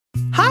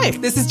Hi,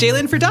 this is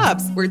Jalen for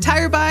Dobbs, where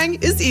tire buying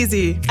is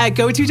easy. At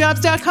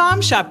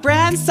GoToDobbs.com, shop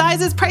brands,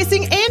 sizes,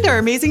 pricing, and our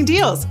amazing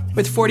deals.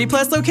 With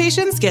 40-plus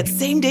locations, get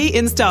same-day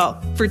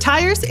install. For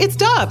tires, it's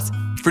Dobbs.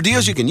 For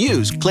deals you can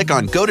use, click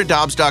on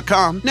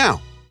GoToDobbs.com now.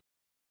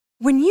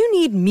 When you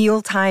need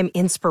mealtime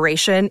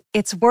inspiration,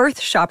 it's worth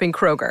shopping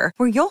Kroger,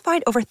 where you'll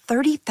find over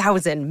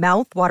 30,000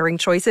 mouth-watering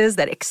choices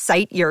that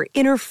excite your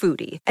inner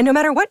foodie. And no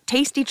matter what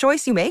tasty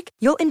choice you make,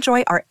 you'll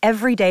enjoy our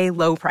everyday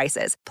low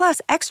prices, plus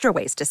extra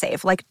ways to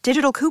save, like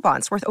digital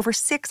coupons worth over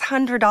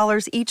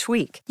 $600 each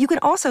week. You can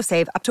also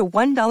save up to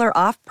 $1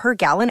 off per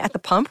gallon at the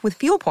pump with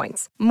fuel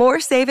points.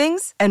 More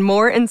savings and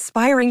more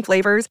inspiring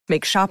flavors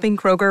make shopping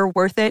Kroger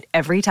worth it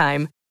every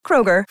time.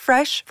 Kroger,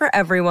 fresh for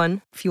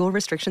everyone. Fuel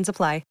restrictions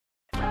apply.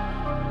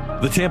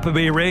 The Tampa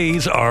Bay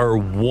Rays are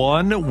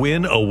one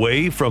win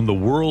away from the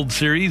World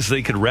Series.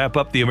 They could wrap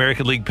up the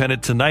American League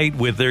pennant tonight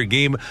with their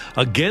game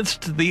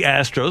against the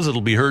Astros.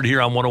 It'll be heard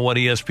here on 101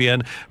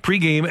 ESPN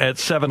pregame at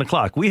 7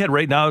 o'clock. We head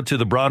right now to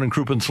the Brown and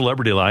Crouppen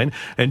Celebrity Line.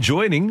 And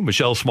joining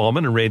Michelle Smallman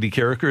and Randy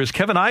Carricker is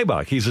Kevin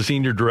Eibach. He's the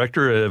Senior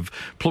Director of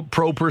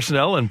Pro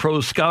Personnel and Pro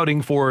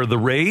Scouting for the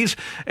Rays.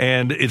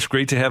 And it's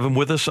great to have him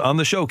with us on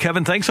the show.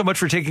 Kevin, thanks so much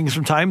for taking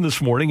some time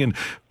this morning. And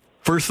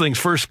first things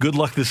first, good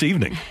luck this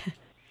evening.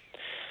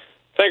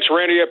 Thanks,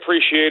 Randy. I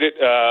appreciate it.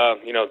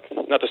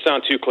 Not to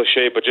sound too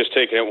cliche, but just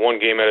taking it one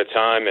game at a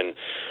time and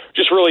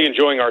just really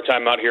enjoying our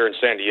time out here in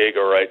San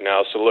Diego right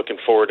now. So looking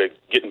forward to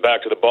getting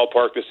back to the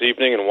ballpark this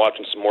evening and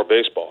watching some more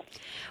baseball.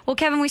 Well,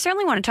 Kevin, we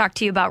certainly want to talk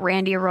to you about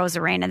Randy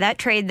Arozarena. That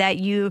trade that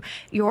your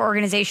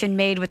organization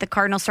made with the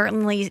Cardinals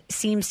certainly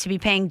seems to be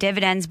paying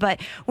dividends.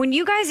 But when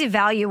you guys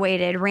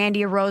evaluated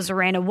Randy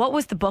Arozarena, what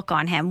was the book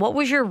on him? What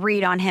was your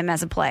read on him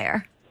as a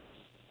player?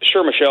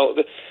 Sure, Michelle.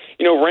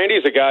 Randy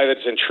is a guy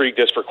that's intrigued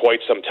us for quite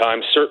some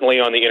time, certainly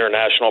on the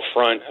international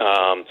front.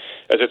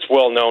 As it's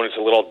well known, it's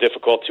a little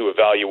difficult to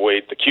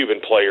evaluate the Cuban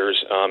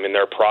players in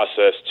their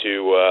process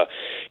to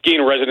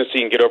gain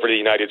residency and get over to the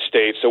United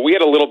States. So we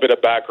had a little bit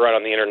of background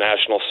on the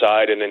international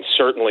side, and then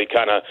certainly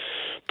kind of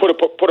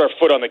put our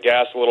foot on the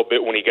gas a little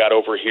bit when he got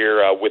over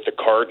here with the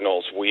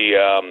Cardinals.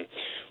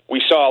 We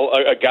saw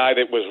a guy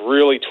that was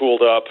really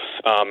tooled up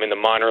in the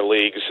minor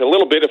leagues, a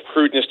little bit of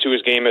crudeness to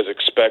his game as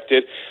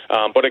expected,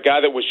 but a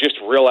guy that was just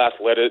real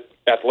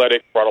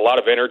athletic, brought a lot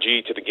of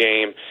energy to the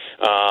game,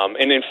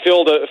 and then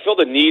filled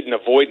a need and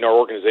a void in our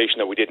organization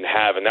that we didn't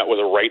have, and that was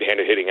a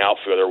right-handed hitting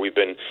outfielder. We've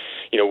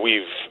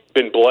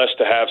been blessed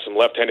to have some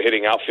left-handed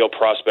hitting outfield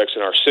prospects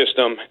in our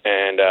system,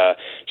 and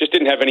just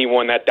didn't have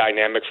anyone that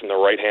dynamic from the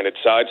right-handed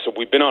side. So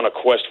we've been on a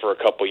quest for a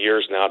couple of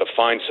years now to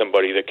find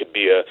somebody that could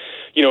be a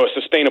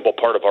sustainable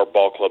part of our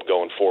ball club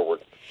going forward.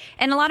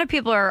 And a lot of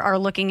people are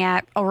looking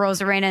at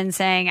Arozarena and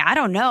saying, I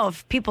don't know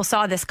if people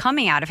saw this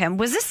coming out of him.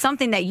 Was this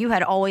something that you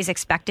had always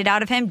expected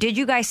out of him? Did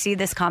you guys see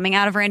this coming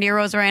out of Randy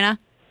Arozarena?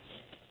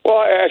 Well,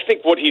 I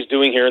think what he's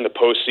doing here in the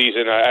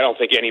postseason, I don't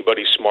think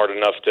anybody's smart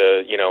enough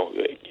to,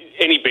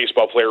 any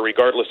baseball player,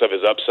 regardless of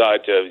his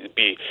upside, to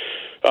be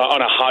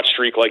on a hot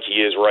streak like he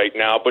is right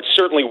now. But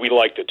certainly we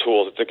like the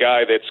tools. It's a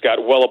guy that's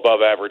got well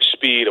above average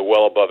speed, a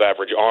well above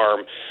average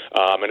arm,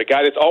 and a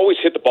guy that's always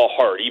hit the ball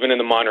hard, even in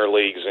the minor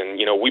leagues. And,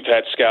 we've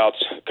had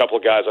scouts, a couple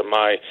of guys on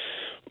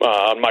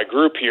my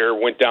group here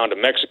went down to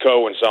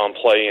Mexico and saw him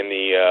play in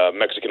the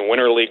Mexican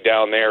Winter League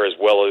down there, as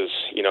well as,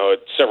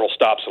 several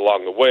stops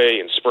along the way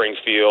in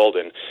Springfield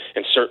and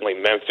certainly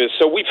Memphis.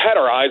 So we've had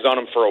our eyes on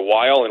him for a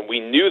while, and we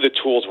knew the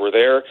tools were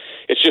there.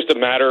 It's just a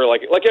matter,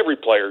 like every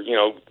player,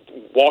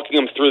 walking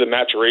them through the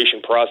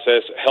maturation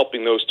process,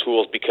 helping those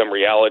tools become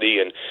reality.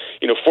 And,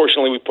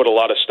 fortunately, we put a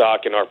lot of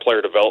stock in our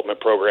player development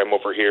program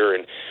over here.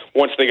 And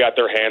once they got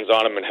their hands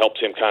on him and helped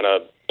him kind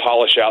of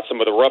polish out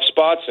some of the rough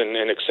spots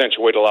and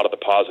accentuate a lot of the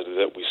positives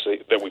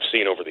that we've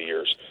seen over the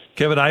years.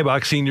 Kevin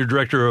Eibach, Senior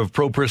Director of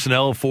Pro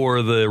Personnel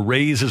for the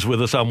Rays, is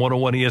with us on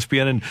 101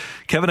 ESPN. And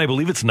Kevin, I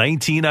believe it's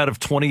 19 out of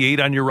 28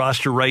 on your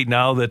roster right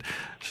now that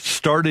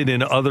started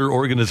in other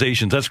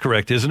organizations. That's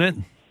correct, isn't it?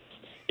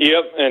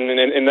 Yep,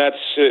 and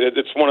that's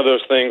it's one of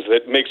those things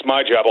that makes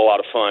my job a lot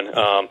of fun.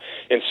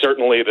 And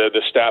certainly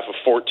the staff of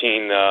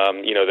 14,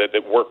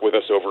 that work with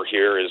us over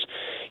here is,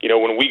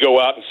 when we go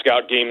out and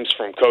scout games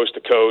from coast to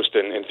coast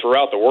and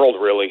throughout the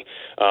world, really,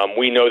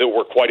 we know that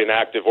we're quite an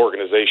active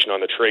organization on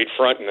the trade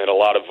front, and that a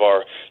lot of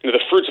our, the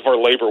fruits of our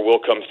labor will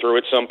come through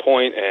at some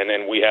point,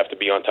 and we have to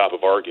be on top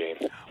of our game.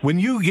 When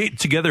you get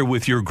together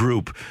with your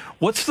group,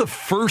 what's the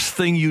first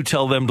thing you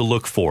tell them to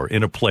look for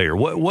in a player?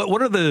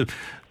 What are the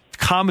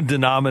common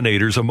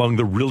denominators among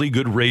the really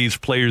good Rays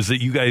players that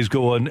you guys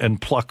go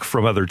and pluck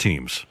from other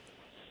teams?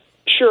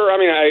 Sure. I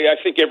mean, I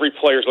think every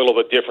player is a little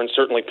bit different,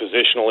 certainly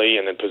positionally,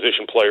 and then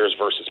position players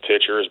versus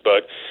pitchers.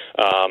 But,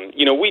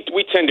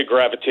 we tend to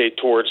gravitate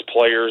towards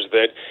players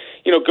that,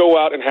 go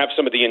out and have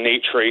some of the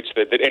innate traits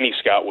that any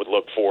scout would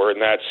look for. And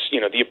that's,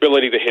 the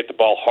ability to hit the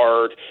ball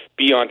hard,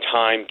 be on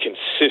time,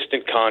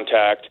 consistent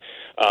contact.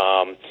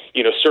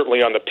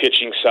 Certainly on the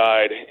pitching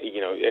side,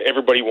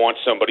 everybody wants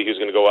somebody who's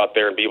going to go out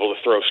there and be able to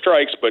throw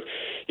strikes, but,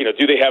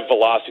 do they have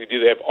velocity? Do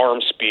they have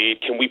arm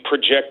speed? Can we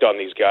project on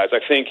these guys? I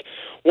think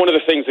one of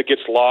the things that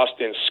gets lost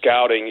in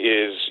scouting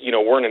is,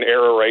 we're in an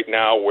era right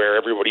now where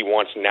everybody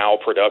wants now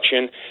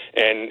production,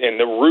 and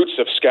the roots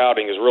of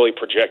scouting is really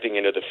projecting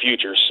into the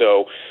future.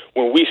 So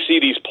when we see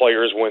these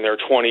players when they're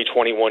 20,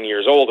 21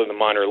 years old in the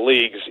minor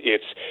leagues,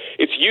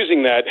 it's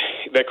using that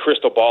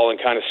crystal ball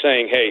and kind of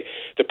saying, hey,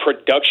 the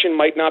production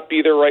might not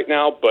be there right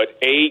now, but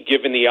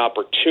given the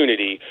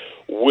opportunity,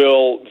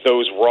 will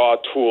those raw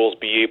tools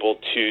be able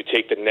to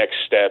take the next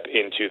step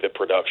into the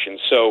production?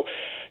 So,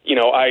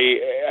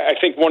 I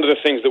think one of the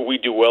things that we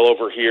do well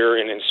over here,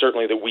 and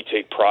certainly that we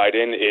take pride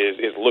in,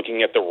 is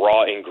looking at the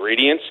raw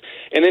ingredients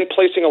and then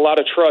placing a lot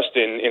of trust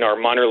in our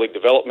minor league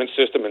development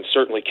system, and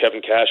certainly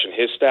Kevin Cash and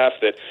his staff,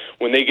 that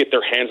when they get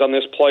their hands on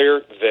this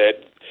player,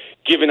 that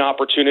given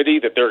opportunity,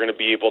 that they're going to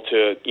be able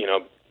to,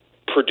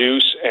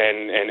 produce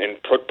and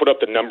put up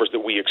the numbers that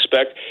we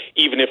expect,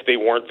 even if they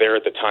weren't there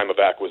at the time of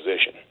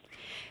acquisition.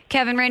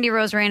 Kevin, Randy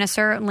Arozarena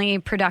certainly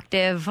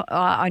productive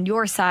on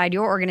your side,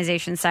 your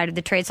organization's side of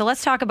the trade. So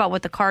let's talk about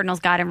what the Cardinals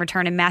got in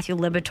return in Matthew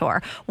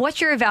Liberatore. What's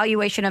your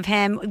evaluation of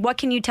him? What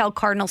can you tell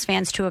Cardinals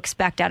fans to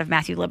expect out of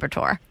Matthew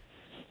Liberatore?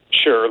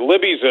 Sure.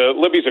 Libby's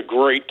a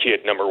great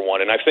kid, number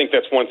one, and I think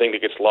that's one thing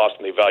that gets lost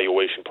in the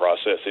evaluation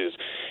process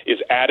is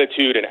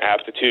attitude and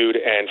aptitude.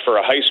 And for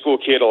a high school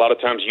kid, a lot of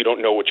times you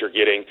don't know what you're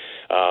getting.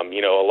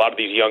 A lot of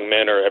these young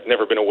men have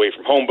never been away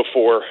from home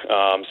before,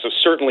 so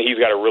certainly he's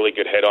got a really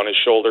good head on his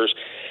shoulders.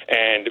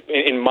 And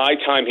in my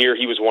time here,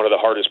 he was one of the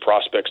hardest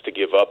prospects to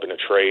give up in a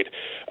trade.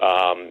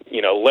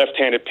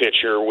 Left-handed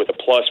pitcher with a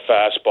plus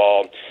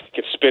fastball,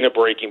 could spin a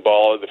breaking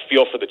ball. The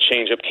feel for the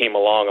changeup came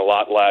along a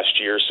lot last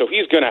year, so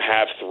he's going to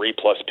have 3+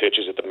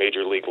 pitches at the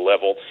major league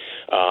level.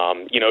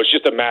 It's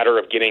just a matter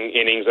of getting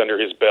innings under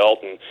his belt,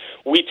 and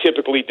we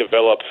typically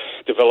develop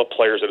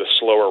players at a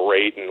slower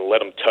rate and let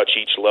them touch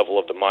each level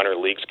of the minor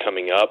leagues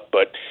coming up.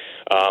 But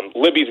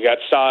Libby's got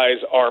size,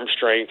 arm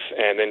strength,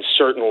 and then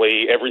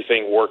certainly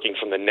everything working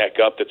from the neck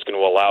up that's going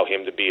to allow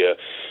him to be a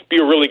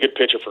really good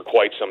pitcher for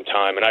quite some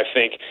time. And I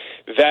think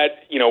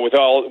that, with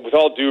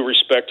all due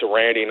respect to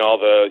Randy and all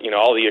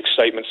the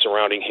excitement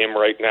surrounding him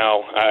right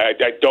now,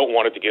 I don't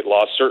want it to get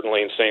lost,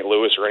 certainly in St.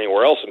 Louis or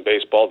anywhere else in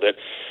baseball, that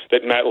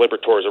Matt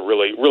Liberatore is a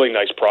really, really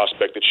nice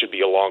prospect that should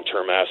be a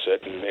long-term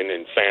asset,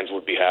 and fans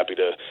would be happy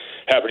to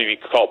be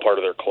called part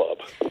of their club.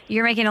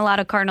 You're making a lot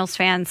of Cardinals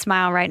fans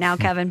smile right now,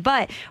 Kevin.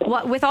 But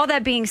with all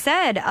that being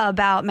said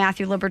about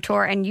Matthew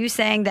Liberatore, and you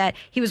saying that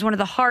he was one of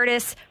the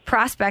hardest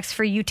prospects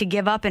for you to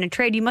give up in a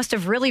trade, you must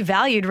have really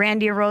valued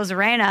Randy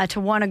Arozarena to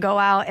want to go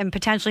out and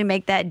potentially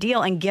make that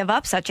deal and give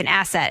up such an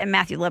asset in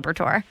Matthew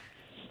Liberatore.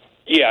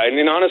 Yeah,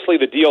 and honestly,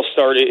 the deal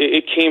started.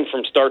 It came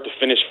from start to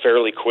finish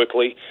fairly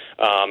quickly.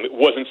 It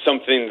wasn't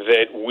something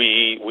that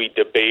we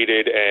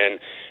debated and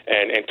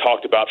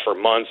talked about for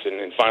months,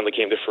 and finally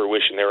came to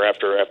fruition there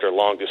after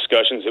long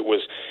discussions. It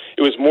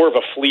was more of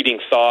a fleeting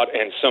thought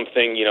and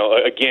something,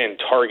 again,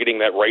 targeting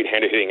that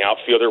right-handed hitting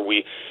outfielder.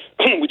 We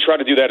try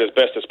to do that as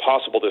best as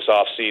possible this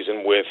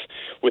offseason with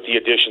the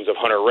additions of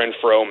Hunter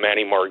Renfroe,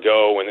 Manny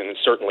Margot, and then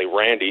certainly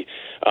Randy.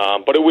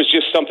 But it was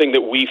just something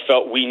that we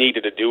felt we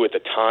needed to do at the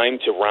time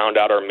to round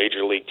out our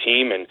major league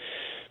team. And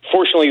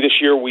fortunately,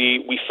 this year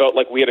we felt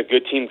like we had a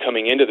good team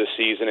coming into the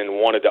season and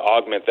wanted to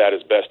augment that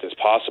as best as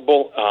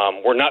possible.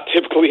 We're not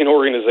typically an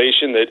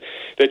organization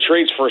that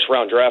trades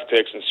first-round draft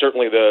picks, and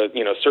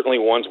certainly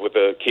ones with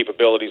the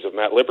capabilities of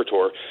Matt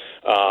Liberatore.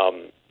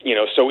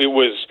 So it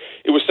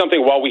was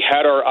something. While we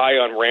had our eye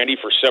on Randy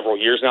for several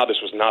years now,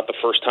 this was not the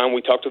first time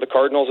we talked to the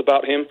Cardinals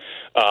about him.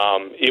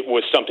 It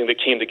was something that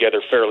came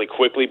together fairly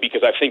quickly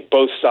because I think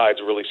both sides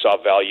really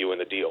saw value in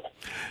the deal.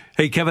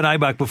 Hey, Kevin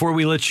Eibach, before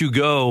we let you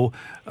go,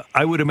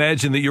 I would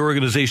imagine that your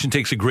organization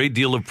takes a great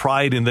deal of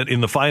pride in that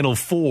in the Final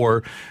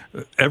Four,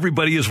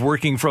 everybody is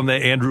working from the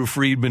Andrew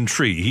Friedman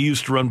tree. He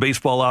used to run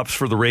baseball ops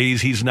for the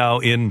Rays. He's now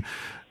in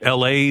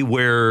L.A.,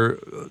 where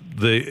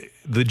the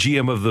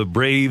GM of the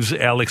Braves,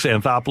 Alex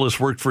Anthopoulos,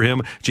 worked for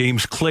him.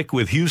 James Click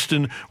with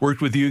Houston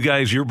worked with you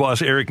guys. Your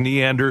boss, Eric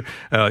Neander,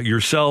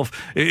 yourself.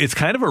 It's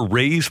kind of a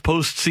Rays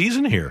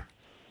postseason here.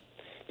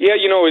 Yeah,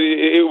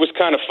 it was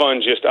kind of fun.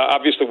 Just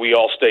obviously we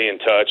all stay in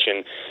touch,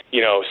 and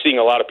seeing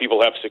a lot of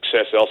people have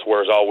success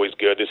elsewhere is always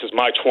good. This is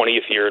my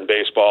 20th year in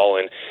baseball,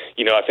 and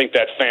I think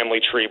that family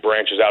tree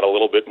branches out a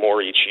little bit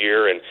more each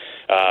year. And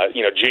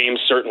James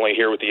certainly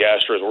here with the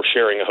Astros, we're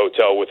sharing a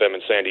hotel with them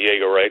in San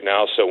Diego right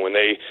now. So when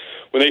they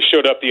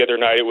showed up the other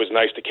night, it was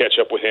nice to catch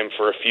up with him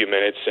for a few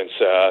minutes since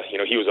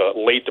he was a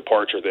late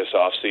departure this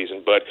off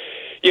season. But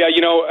yeah,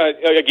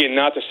 again,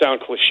 not to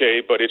sound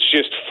cliche, but it's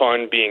just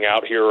fun being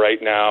out here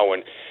right now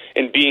and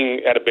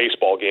being at a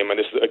baseball game. And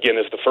this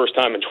is the first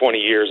time in 20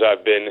 years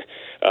I've been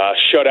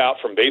shut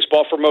out from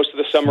baseball for most of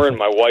the summer, and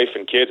my wife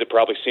and kids have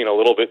probably seen a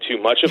little bit too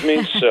much of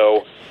me.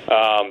 So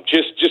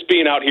just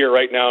being out here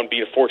right now and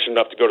being fortunate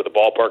enough to go to the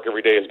ballpark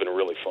every day has been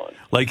really fun.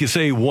 Like you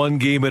say, one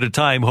game at a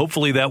time.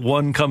 Hopefully that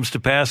one comes to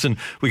pass, and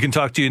we can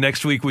talk to you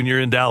next week when you're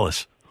in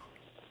Dallas.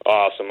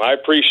 Awesome. I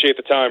appreciate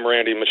the time,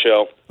 Randy and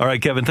Michelle. All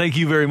right, Kevin, thank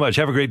you very much.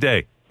 Have a great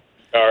day.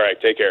 All right,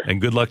 take care. And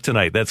good luck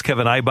tonight. That's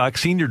Kevin Eibach,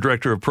 Senior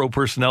Director of Pro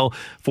Personnel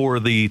for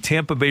the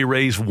Tampa Bay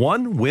Rays,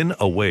 1 win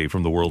away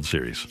from the World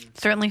Series.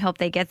 Certainly hope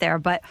they get there,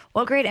 but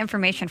what great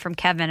information from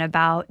Kevin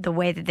about the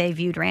way that they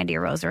viewed Randy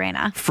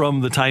Arozarena.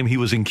 From the time he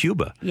was in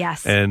Cuba.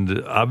 Yes.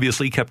 And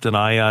obviously kept an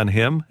eye on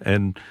him.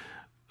 And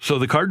so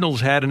the Cardinals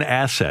had an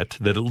asset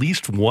that at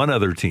least one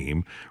other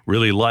team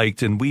really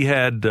liked. And we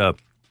had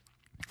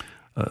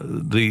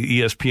the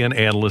ESPN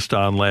analyst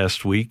on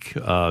last week,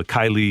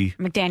 Kylie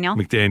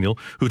McDaniel,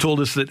 who told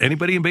us that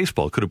anybody in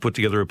baseball could have put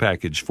together a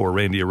package for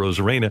Randy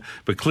Arozarena.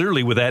 But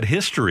clearly with that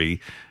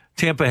history,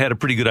 Tampa had a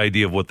pretty good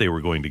idea of what they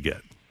were going to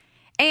get.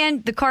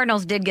 And the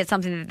Cardinals did get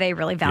something that they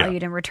really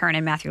valued in return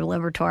in Matthew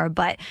Liberatore.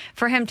 But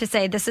for him to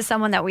say, this is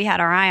someone that we had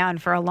our eye on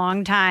for a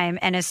long time,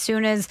 and as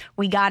soon as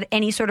we got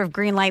any sort of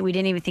green light, we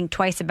didn't even think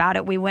twice about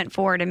it. We went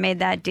forward and made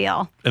that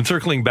deal. And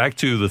circling back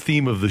to the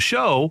theme of the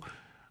show,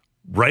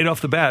 right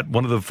off the bat,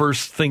 one of the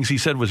first things he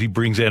said was he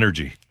brings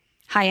energy.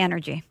 High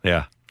energy.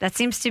 Yeah. That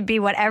seems to be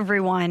what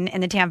everyone in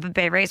the Tampa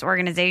Bay Rays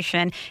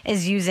organization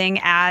is using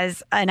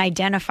as an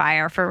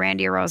identifier for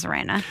Randy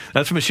Arozarena.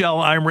 That's Michelle.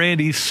 I'm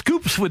Randy.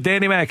 Scoops with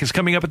Danny Mac is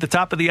coming up at the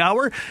top of the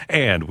hour,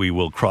 and we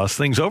will cross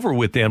things over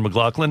with Dan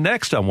McLaughlin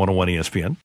next on 101 ESPN.